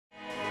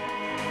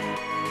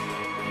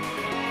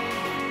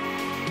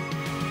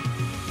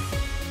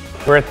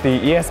We're at the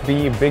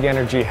ESB Big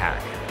Energy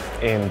Hack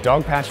in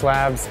Dogpatch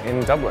Labs in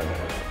Dublin.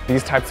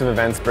 These types of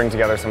events bring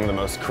together some of the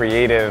most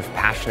creative,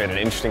 passionate, and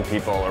interesting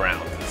people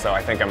around. So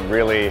I think I'm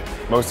really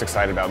most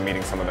excited about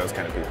meeting some of those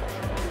kind of people.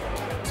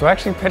 So I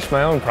actually pitched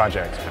my own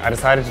project. I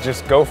decided to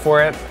just go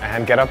for it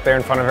and get up there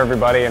in front of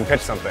everybody and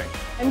pitch something.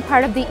 I'm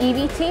part of the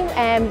EV team,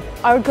 and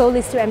our goal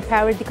is to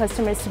empower the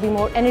customers to be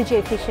more energy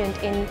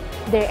efficient in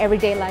their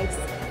everyday lives.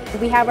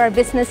 We have our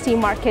business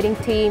team, marketing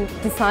team,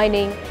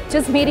 designing,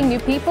 just meeting new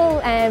people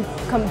and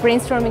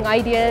brainstorming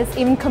ideas,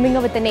 even coming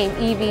up with the name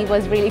EV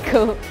was really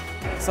cool.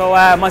 So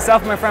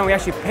myself and my friend, we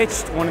actually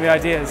pitched one of the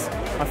ideas.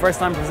 My first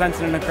time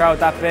presenting in a crowd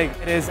that big.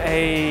 It is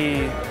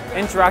an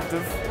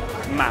interactive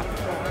map,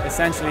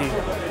 essentially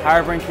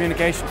harboring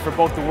communication for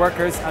both the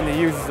workers and the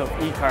users of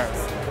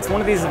e-cars. It's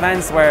one of these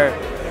events where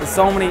there's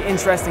so many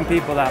interesting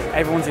people that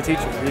everyone's a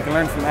teacher. You can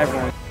learn from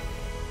everyone.